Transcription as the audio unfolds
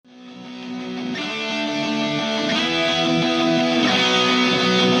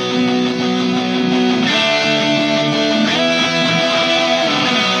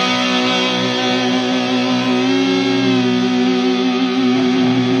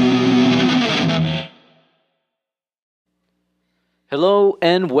Hello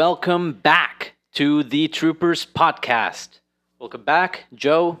and welcome back to the Troopers Podcast. Welcome back,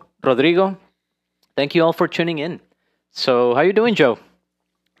 Joe, Rodrigo. Thank you all for tuning in. So, how you doing, Joe?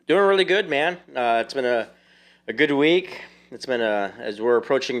 Doing really good, man. It's been a good week. It's been as we're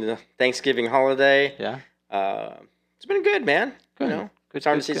approaching the Thanksgiving holiday. Yeah. It's been good, man. Good. You know, Good,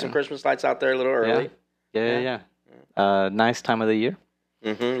 starting good, to see some good. Christmas lights out there a little early. Yeah. Nice time of the year.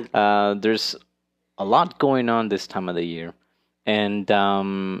 Mm-hmm. There's a lot going on this time of the year. And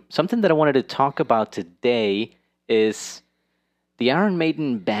something that I wanted to talk about today is the Iron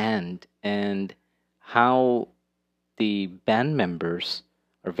Maiden band and how the band members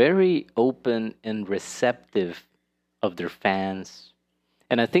are very open and receptive of their fans.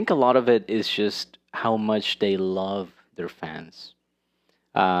 And I think a lot of it is just how much they love their fans.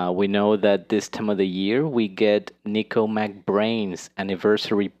 We know that this time of the year we get Nico McBrain's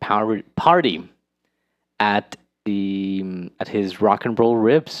anniversary party at his Rock and Roll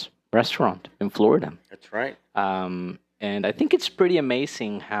Ribs restaurant in Florida. That's right. And I think it's pretty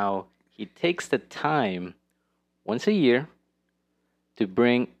amazing how he takes the time once a year to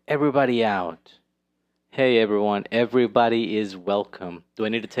bring everybody out. Hey everyone, everybody is welcome. Do I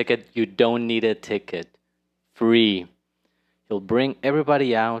need a ticket? You don't need a ticket. Free. He'll bring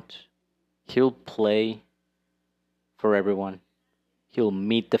everybody out. He'll play for everyone. He'll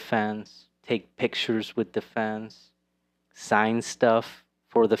meet the fans, take pictures with the fans, sign stuff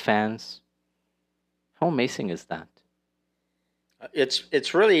for the fans. How amazing is that?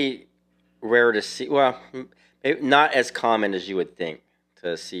 It's really rare to see. Well, maybe not as common as you would think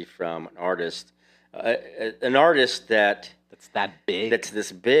to see from an artist. An artist That's that big. that's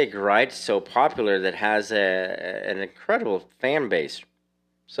this big, right? So popular that has an incredible fan base.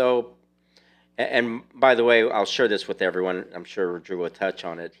 So, and by the way, I'll share this with everyone. I'm sure Drew will touch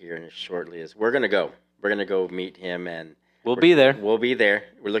on it here shortly. Is we're gonna go. We're gonna go meet him, and We'll be there. we'll be there.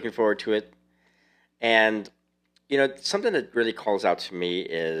 We're looking forward to it. And something that really calls out to me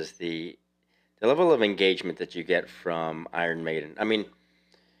is the level of engagement that you get from Iron Maiden. I mean,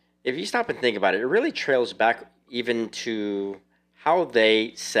 if you stop and think about it, it really trails back even to how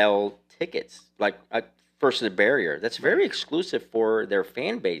they sell tickets. Like First to the Barrier, that's very exclusive for their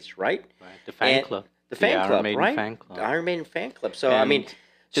fan base, right? Right. The fan And club. the fan Iron club, Maiden right? fan club. The Iron Maiden fan club. So And I mean,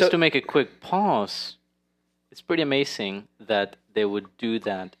 just so to make a quick pause, it's pretty amazing that they would do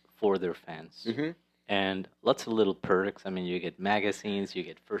that for their fans. mhm, And lots of little perks. I mean, you get magazines, you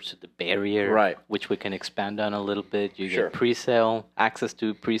get First to the Barrier, Right. which we can expand on a little bit. You Sure. get pre-sale, access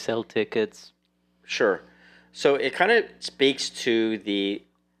to pre-sale tickets. sure. So it kind of speaks to the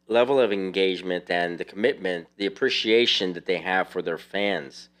level of engagement and the commitment, the appreciation that they have for their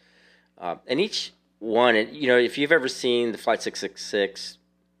fans. And each one, if you've ever seen the Flight 666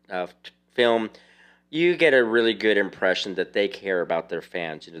 film, you get a really good impression that they care about their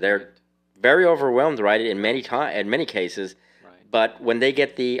fans. They're very overwhelmed, right, in many cases. Right. But when they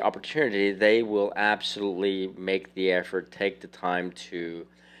get the opportunity, they will absolutely make the effort, take the time to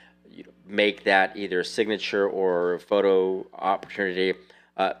make that either a signature or a photo opportunity,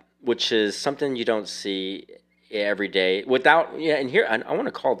 which is something you don't see every day. Without, yeah, and here I want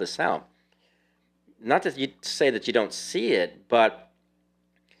to call this out. Not that you say that you don't see it, but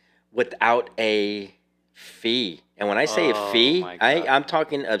without a fee. And when I say a Oh, fee, my God. I'm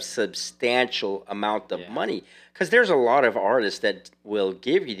talking a substantial amount of Yeah. money. Because there's a lot of artists that will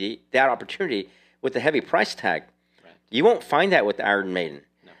give you that opportunity with a heavy price tag. Right. You won't find that with Iron Maiden.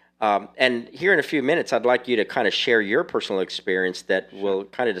 No. And here in a few minutes, I'd like you to kind of share your personal experience that will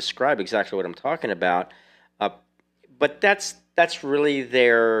kind of describe exactly what I'm talking about. But that's really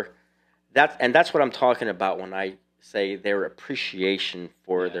that's what I'm talking about when I say their appreciation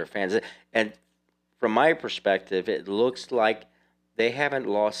for Yeah. their fans. And from my perspective, it looks like they haven't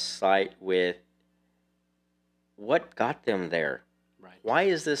lost sight with what got them there. Right. Why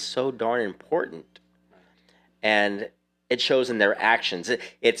is this so darn important? Right. And it shows in their actions.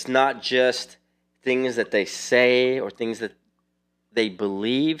 It's not just things that they say or things that they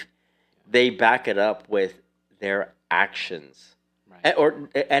believe. They back it up with their actions. Right.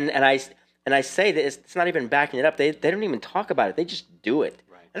 And I say that it's not even backing it up. They don't even talk about it. They just do it.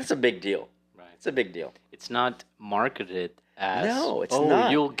 Right. And that's a big deal. Right. It's a big deal. It's not marketed as, No, it's oh,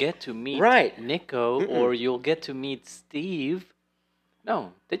 not. you'll get to meet Right. Nico Mm-mm. or you'll get to meet Steve.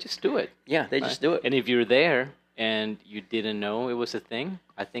 No, they just do it. Yeah, they Right? just do it. And if you're there and you didn't know it was a thing,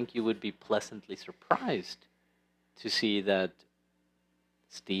 I think you would be pleasantly surprised to see that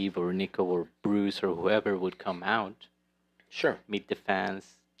Steve or Nico or Bruce or whoever would come out, Sure. meet the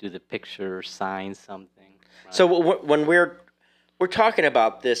fans, do the picture, sign something. Right? So when we're talking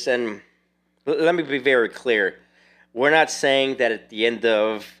about this, and let me be very clear, we're not saying that at the end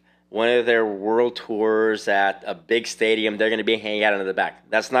of one of their world tours at a big stadium, they're going to be hanging out in the back.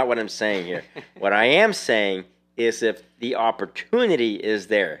 That's not what I'm saying here. What I am saying is if the opportunity is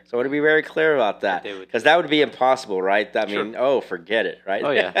there. So I want to be very clear about that, because that would be impossible, right? I mean, forget it, right?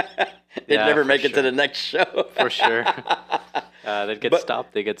 Oh, yeah. They'd Yeah, never for make it to sure. the next show. For sure. They'd get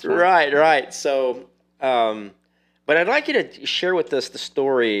stopped. They get thrown. Right. So, but I'd like you to share with us the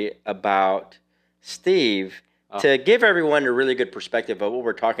story about Steve to give everyone a really good perspective of what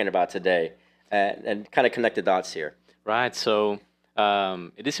we're talking about today, and kind of connect the dots here. Right. So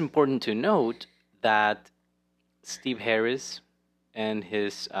it is important to note that Steve Harris and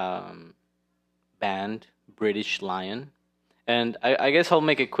his band, British Lion, and I guess I'll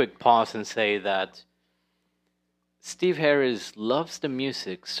make a quick pause and say that Steve Harris loves the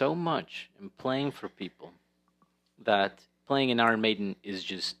music so much and playing for people that playing in Iron Maiden is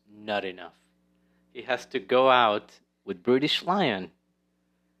just not enough. He has to go out with British Lion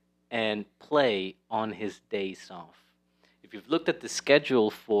and play on his days off. If you've looked at the schedule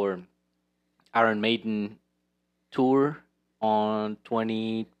for Iron Maiden tour on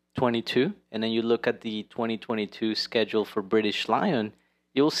 2022, and then you look at the 2022 schedule for British Lion,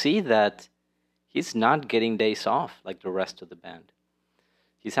 you'll see that he's not getting days off like the rest of the band.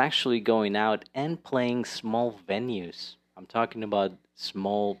 He's actually going out and playing small venues. I'm talking about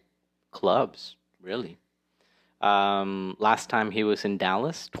small clubs, really. Last time he was in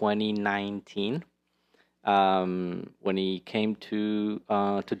Dallas, 2019. When he came to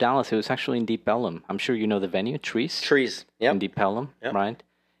Dallas, he was actually in Deep Ellum. I'm sure you know the venue, Trees. Trees, yep. In Deep Ellum, Yep. right?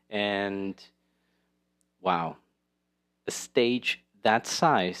 And wow, a stage that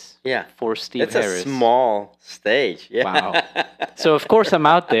size Yeah. for Steve It's Harris. a small stage. Yeah. Wow. So of course I'm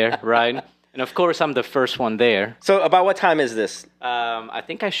out there, right? And of course I'm the first one there. So about what time is this? I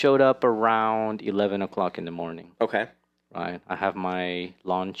think I showed up around 11 o'clock in the morning. Okay. Right. I have my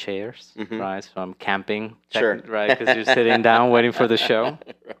lawn chairs, Mhm. right? So I'm camping, Sure. right? Because you're sitting down waiting for the show.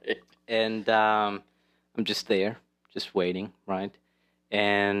 Right. And I'm just there, just waiting, right?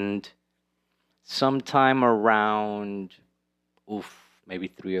 And sometime around, maybe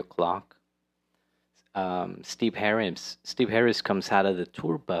 3 o'clock, Steve Harris comes out of the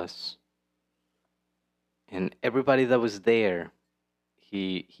tour bus, and everybody that was there,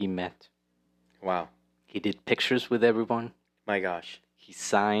 he met. Wow. He did pictures with everyone. My gosh. He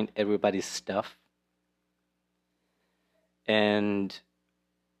signed everybody's stuff. And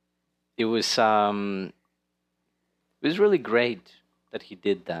it was really great that he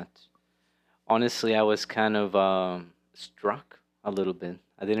did that. Honestly, I was kind of struck a little bit.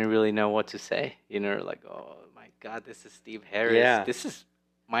 I didn't really know what to say. Like, oh my God, this is Steve Harris. Yeah. This is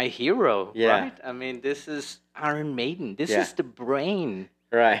my hero, Yeah. right? I mean, this is Iron Maiden. This Yeah. is the brain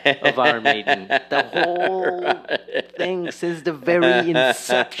Right. of Iron Maiden. The whole Right. thing since the very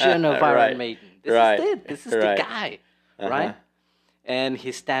inception of Iron Right. Maiden. This Right. is it. This is Right. the guy, Uh-huh. right? And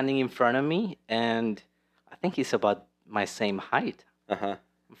he's standing in front of me, and I think he's about my same height. Uh-huh.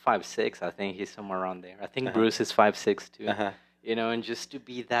 I'm 5'6". I think he's somewhere around there. I think Uh-huh. Bruce is 5'6" too. Uh-huh. And just to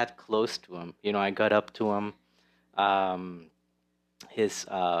be that close to him, I got up to him. His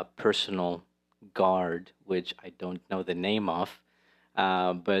personal guard, which I don't know the name of,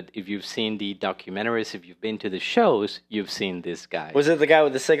 but if you've seen the documentaries, if you've been to the shows, you've seen this guy. Was it the guy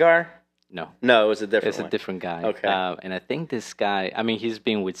with the cigar? No, No, it was a different it's a one. different guy. Okay. And I think this guy, I mean, he's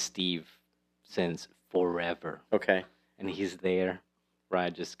been with Steve since forever. Okay. And he's there,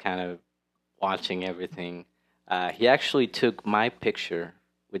 right, just kind of watching everything. He actually took my picture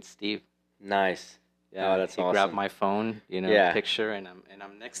with Steve. Nice. Yeah, Oh, that's he awesome. grabbed my phone, Yeah. picture, and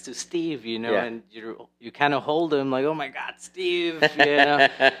I'm next to Steve, Yeah. and you kind of hold him like, oh my God, Steve,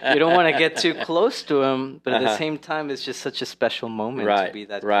 you don't want to get too close to him, but at the Uh-huh. same time, it's just such a special moment to Right. be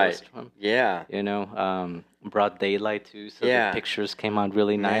that Right. close to him. Yeah. Broad daylight too, so Yeah. the pictures came out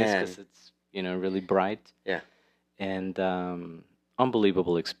really nice Man. because it's really bright. Yeah. And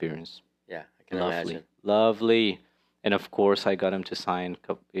unbelievable experience. Yeah. I can Lovely, imagine. lovely, and of course I got him to sign,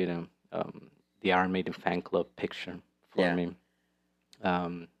 the Iron Maiden fan club picture for Yeah. me,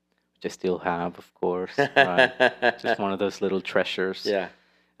 which I still have, of course. Right? Just one of those little treasures. Yeah.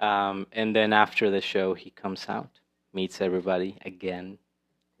 And then after the show, he comes out, meets everybody again.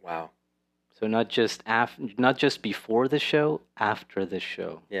 Wow. So not just before the show, after the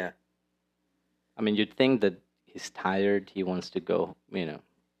show. Yeah. I mean, you'd think that he's tired, he wants to go,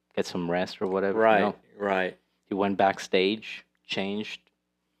 get some rest or whatever. Right. No. Right. He went backstage, changed,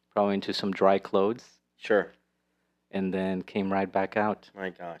 probably into some dry clothes, Sure. and then came right back out. My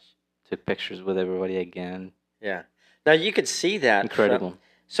gosh. Took pictures with everybody again. Yeah. Now you could see that. Incredible.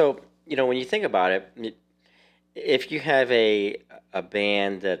 So when you think about it, if you have a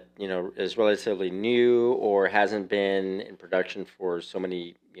band that is relatively new or hasn't been in production for so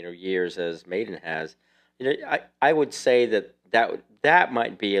many years as Maiden has, I would say that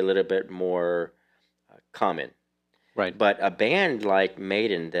might be a little bit more common. Right. But a band like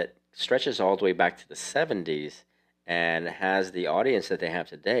Maiden that stretches all the way back to the 70s and has the audience that they have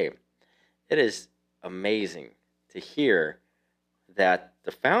today, it is amazing to hear that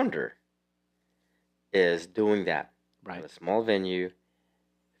the founder is doing that Right. at a small venue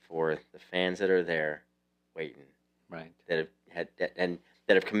for the fans that are there waiting, Right. that have had and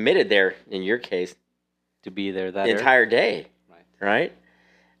that have committed there, in your case, To be there that the early. entire day, Right. right?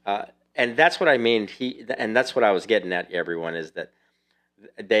 Uh, and that's what I mean. And that's what I was getting at. Everyone is that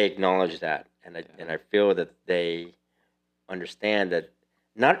they acknowledge that, and I feel that they understand that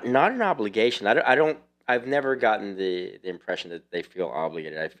not an obligation. I've never gotten the impression that they feel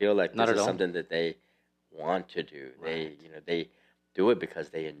obligated. I feel like Not this at is all. something that they want to do. Right. They do it because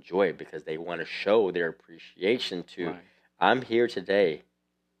they enjoy it, because they want to show their appreciation to. Right. I'm here today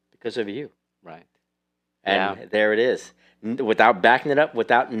because of you, Right. and Yeah. there it is. Without backing it up,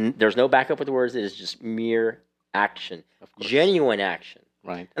 there's no backup with the words. It is just mere action, Of course. genuine action,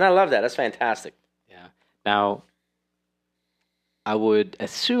 Right. and I love that. That's fantastic. Yeah. Now, I would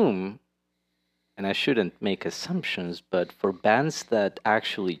assume, and I shouldn't make assumptions, but for bands that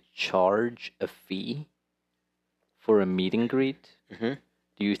actually charge a fee for a meet and greet, Hmm.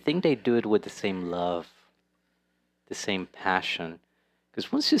 do you think they do it with the same love, the same passion?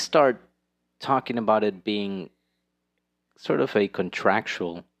 Because once you start talking about it being sort of a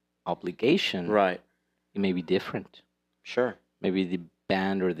contractual obligation, Right. it may be different. Sure. Maybe the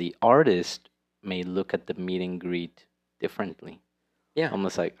band or the artist may look at the meet and greet differently. Yeah.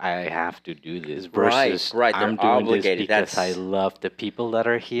 Almost like I have to do this Right. versus Right. They're I'm doing this obligated. because I That's love the people that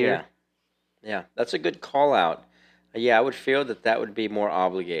are here. yeah. Yeah. That's a good call out. Yeah, I would feel that would be more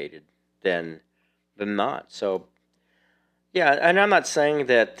obligated than not. So yeah, and I'm not saying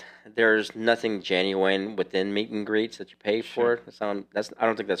that there's nothing genuine within meet and greets that you pay Sure. for. I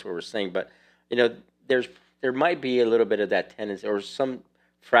don't think that's what we're saying, but you know, there's there might be a little bit of that tendency or some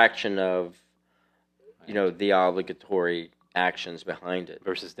fraction of Right. the obligatory actions behind it.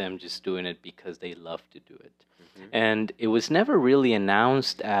 Versus them just doing it because they love to do it. Hmm. And it was never really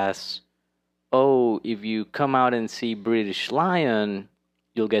announced as, oh, if you come out and see British Lion,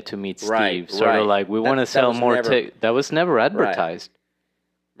 you'll get to meet Right, Steve. Sort of right. like we want to That sell was more. never That was never right, advertised.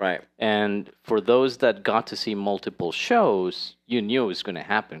 right. And for those that got to see multiple shows, you knew it was going to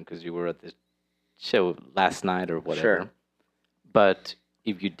happen because you were at the show last night or whatever. Sure. But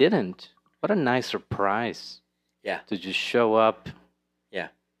if you didn't, what a nice surprise Yeah, to just show up yeah,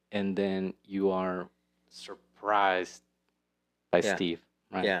 and then you are surprised by yeah, Steve,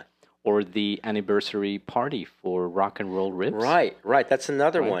 right? yeah. Or the anniversary party for Rock and Roll Ribs. Right, right. That's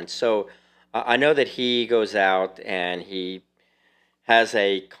another Right. one. So I know that he goes out and he has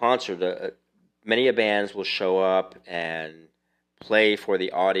a concert. Many a bands will show up and play for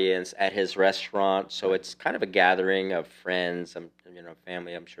the audience at his restaurant. So it's kind of a gathering of friends,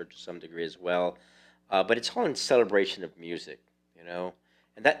 family. I'm sure to some degree as well. But it's all in celebration of music, and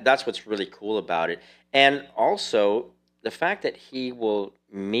that's what's really cool about it. And also the fact that he will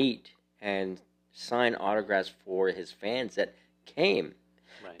meet and sign autographs for his fans that came.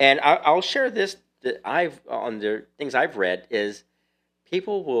 Right. And I'll share this that I've on the things I've read is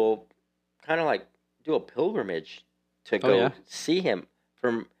people will kind of like do a pilgrimage to Oh, go yeah. see him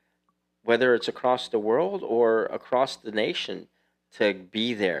from whether it's across the world or across the nation to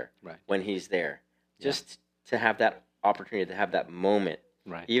be there Right. when he's there, Yeah. just to have that opportunity to have that moment,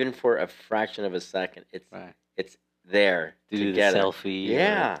 Right. even for a fraction of a second. Right. It's there To do the together. selfie. or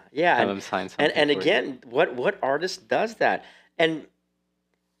Yeah, yeah, Have and him sign something. and for you. again, what artist does that? And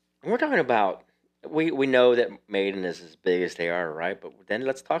we're talking about we know that Maiden is as big as they are, right? But then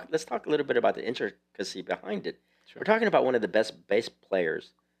let's talk a little bit about the intricacy behind it. Sure. We're talking about one of the best bass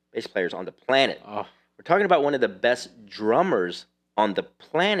players on the planet. Oh, We're talking about one of the best drummers on the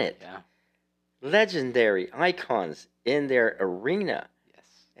planet. yeah. Legendary icons in their arena. Yes.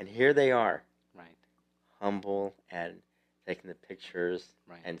 And here they are, Right. humble and taking the pictures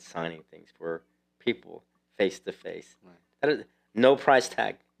Right. and signing things for people face to face. Right. No price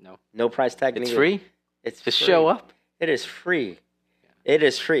tag. No. No price tag. It's needed. free. It's Just free. show up. It is free. Yeah. It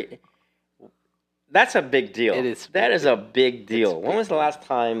is free. That's a big deal. It is. That is a big deal. a When big was the deal. last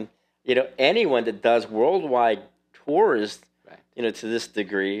time anyone that does worldwide tours, Right. to this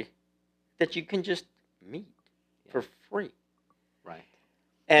degree, that you can just meet Yeah. for free? Right.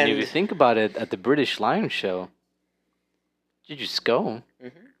 And And if you think about it, at the British Lion show, you just go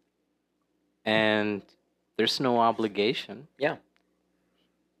Mhm. and there's no obligation. Yeah.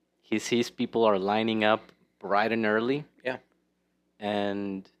 He sees people are lining up bright and early, Yeah.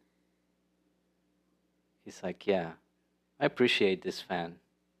 and he's like, "Yeah, I appreciate this fan.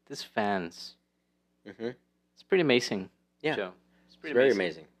 This fans. Mm-hmm. It's pretty amazing, Yeah. Joe. It's It's pretty very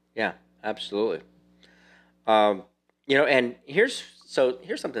amazing. amazing. Yeah, absolutely. And here's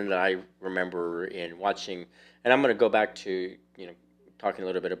something that I remember in watching, and I'm going to go back to talking a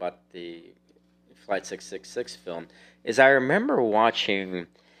little bit about the Flight 666 film. Is I remember watching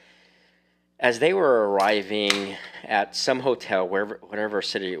as they were arriving at some hotel, whatever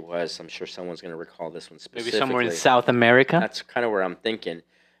city it was. I'm sure someone's going to recall this one Maybe specifically. somewhere in South America. That's kind of where I'm thinking.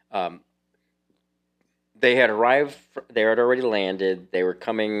 They had arrived. They had already landed. They were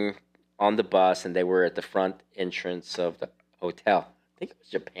coming on the bus, and they were at the front entrance of the hotel. I think it was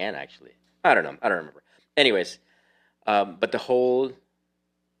Japan, actually. I don't know. I don't remember. Anyways, but the whole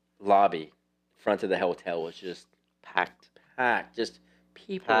lobby, front of the hotel, was just Packed. packed. Just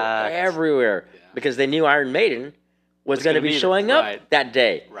people Packed. everywhere Yeah. because they knew Iron Maiden was Was going to gonna be be showing there. up Right. that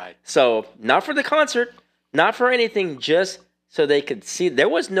day. Right. So not for the concert, not for anything, just so they could see. There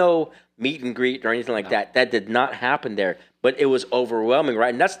was no meet and greet or anything like that. That did not happen there. But it was overwhelming, right?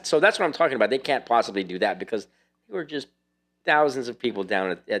 And that's what I'm talking about. They can't possibly do that because there were just thousands of people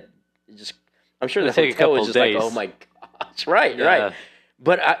down at just. I'm sure the It'll take a hotel was couple just like, days. oh my gosh, right, Yeah. right.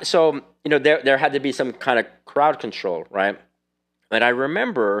 But so there had to be some kind of crowd control, right? And I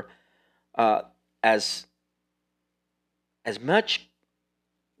remember as much,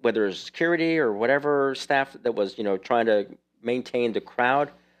 whether it was security or whatever staff that was trying to maintain the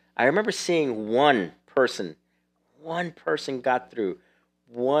crowd, I remember seeing one person got through.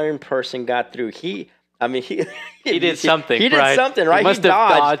 One person got through. He did something, He did right? something, He right? must have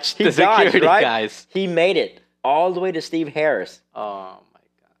dodged He the security right? guys. He made it all the way to Steve Harris. Oh my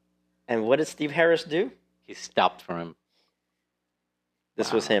God. And what did Steve Harris do? He stopped for him. This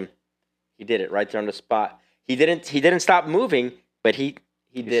Wow. was him. He did it right there on the spot. He didn't stop moving, but he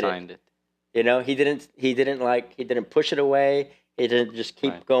did signed it. He didn't push it away. He didn't just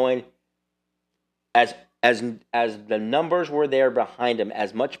keep Right. going. As the numbers were there behind him,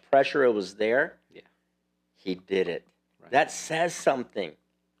 as much pressure it was there, Yeah. he did it. Right. That says something.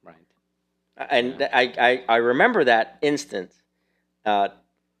 Right. And Yeah. I remember that instant.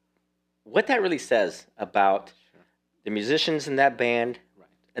 What that really says about Sure. the musicians in that band Right.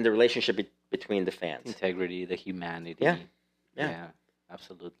 and the relationship between the fans. Integrity, the humanity. Yeah. Yeah.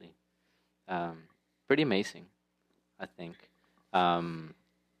 Absolutely. Pretty amazing, I think.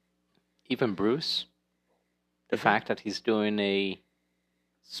 Even Bruce, the Mhm. fact that he's doing a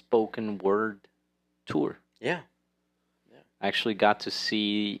spoken word tour. Yeah. I actually got to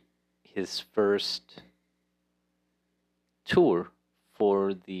see his first tour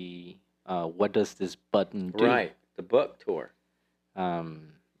for the What Does This Button Do? Right. The book tour. I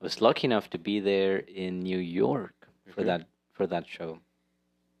was lucky enough to be there in New York for Mhm. that show,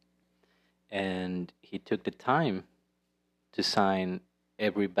 and he took the time to sign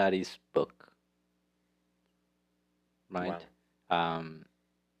everybody's book. Right.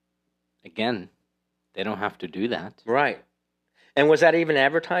 Again, they don't have to do that. Right. And was that even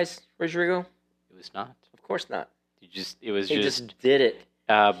advertised, Rodrigo? It was not. Of course not. It was He just just did it.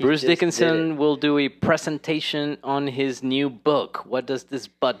 he Bruce just did Dickinson will do a presentation on his new book. What does this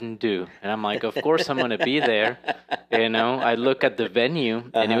button do? And I'm like, of course I'm gonna be there. I look at the venue,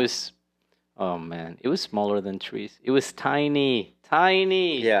 and it Uh-huh. was, oh man, it was smaller than trees. It was tiny,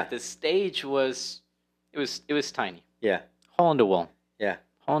 tiny. Yeah. The stage was, it was tiny. Yeah. Hole on the wall. Yeah.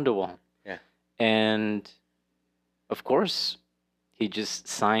 Hole on the wall. Yeah. And of course, he just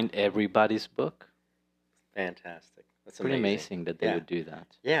signed everybody's book. Fantastic. That's Pretty amazing. amazing that they Yeah. would do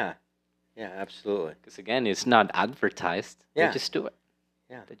that. Yeah. Yeah, absolutely. Because again, it's not advertised. Yeah. They just do it.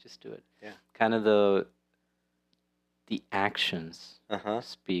 Yeah. They just do it. Yeah. Kind of the actions Uh-huh.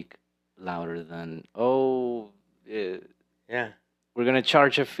 speak louder than Yeah. we're gonna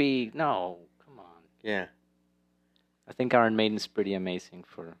charge a fee. No, come on. Yeah. I think Iron Maiden's pretty amazing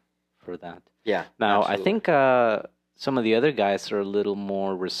for that. Yeah. Now absolutely. I think some of the other guys are a little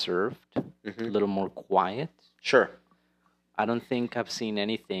more reserved, a Mhm. little more quiet. Sure. I don't think I've seen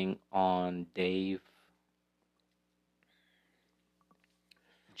anything on Dave.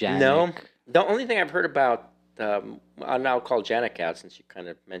 Janik. No. The only thing I've heard about, I'll now call Janik out since you kind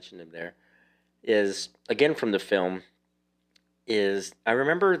of mentioned him there, is, again from the film, is I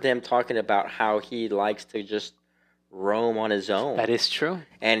remember them talking about how he likes to just roam on his own. That is true.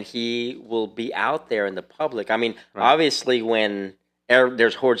 And he will be out there in the public. I mean, Right. obviously when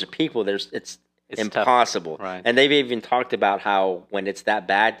there's hordes of people, it's It's tough. impossible. Right. And they've even talked about how when it's that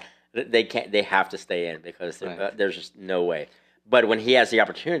bad, They can't. They have to stay in because Right. there's just no way. But when he has the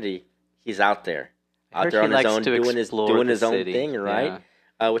opportunity, he's out there, I heard there he on his likes own, to explore doing the his own city. thing, right?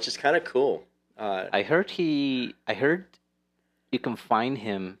 Yeah. Which is kind of cool. I heard you can find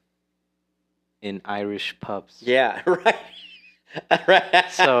him in Irish pubs. Yeah, right. Right.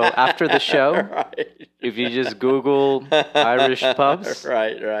 So after the show, right. if you just Google Irish pubs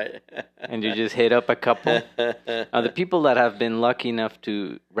right. and you just hit up a couple, the people that have been lucky enough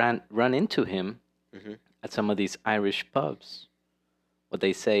to run into him Mhm. at some of these Irish pubs, what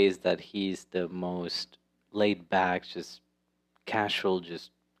they say is that he's the most laid back, just casual,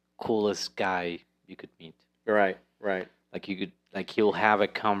 just coolest guy you could meet. Right. Like he'll have a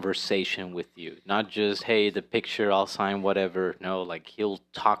conversation with you, not just hey the picture I'll sign whatever. No, like he'll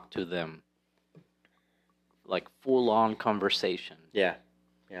talk to them, like full on conversation. Yeah.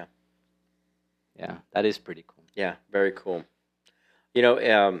 Yeah, that is pretty cool. Yeah. Very cool. You know,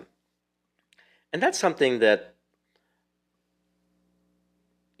 and that's something that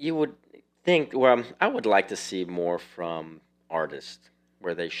you would think. Well, I would like to see more from artists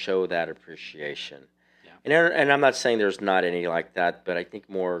where they show that appreciation. Yeah. And I'm not saying there's not any like that, but I think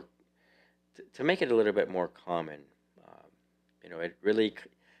more to make it a little bit more common. It really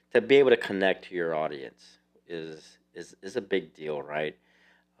to be able to connect to your audience is a big deal, right?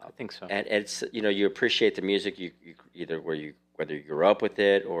 I think so. And it's you appreciate the music you either whether you grew up with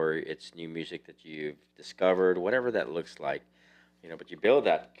it or it's new music that you've discovered, whatever that looks like, but you build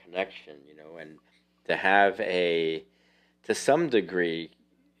that connection, and to have to some degree,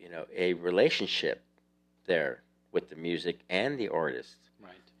 a relationship there with the music and the artist.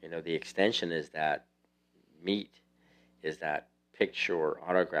 Right. The extension is that meet, is that picture or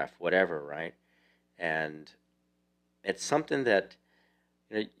autograph, whatever, right? And it's something that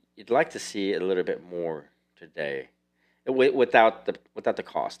you'd like to see a little bit more today, without the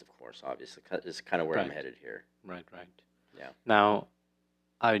cost, of course. Obviously, is kind of where I'm Right. headed here. Right. Yeah. Now,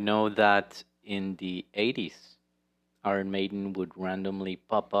 I know that in the 80s, Iron Maiden would randomly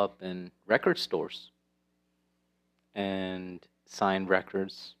pop up in record stores and sign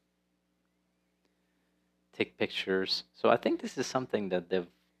records, take pictures. So I think this is something that they've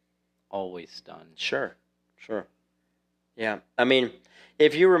always done. Sure. Yeah, I mean,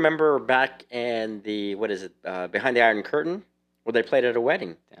 if you remember back in the what is it Behind the Iron Curtain, where they played at a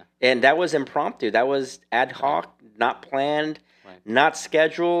wedding, Yeah. and that was impromptu. That was ad hoc, not planned, Right. not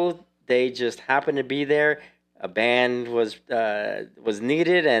scheduled. They just happened to be there. A band was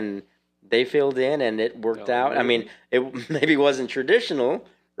needed, and they filled in, and it worked Oh, out. I mean, really? it maybe wasn't traditional,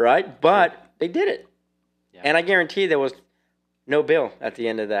 right? But they did it, Yeah. and I guarantee there was no bill at the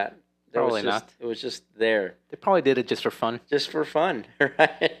end of that. There Probably was just, not. It was just there, They probably did it just for fun, just for fun, right?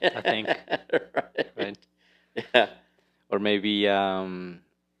 I think. right? Yeah. Or maybe the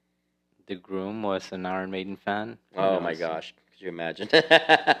groom was an Iron Maiden fan. Who Oh my knows? gosh, could you imagine?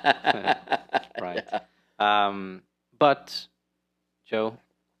 Right. Yeah. But Joe,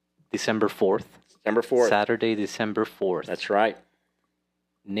 December 4th, December 4th. Saturday, December 4th, That's right.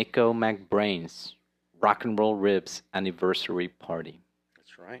 Nico McBrain's Rock and Roll Ribs anniversary party.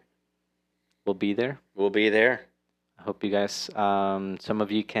 That's right. We'll be there. We'll be there. I hope you guys, some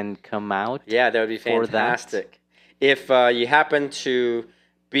of you can come out. Yeah, that would be For that. fantastic. If you happen to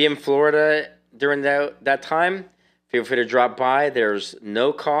be in Florida during that time, feel free to drop by. There's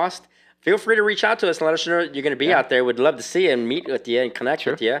no cost. Feel free to reach out to us and let us know you're going to be Yeah. out there. We'd love to see you and meet with you and connect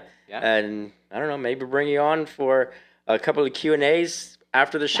Sure. with you. Yeah. And I don't know, maybe bring you on for a couple of Q&As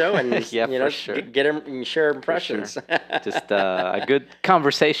after the show and Yeah, for sure. share impressions. Just a good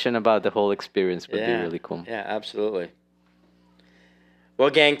conversation about the whole experience would be really cool. Yeah, absolutely. Well,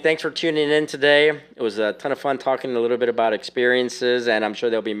 gang, thanks for tuning in today. It was a ton of fun talking a little bit about experiences, and I'm sure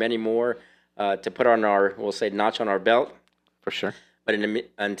there'll be many more to put on our, we'll say, notch on our belt. For sure. But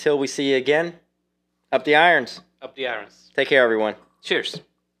until we see you again, up the irons. Up the irons. Take care, everyone. Cheers.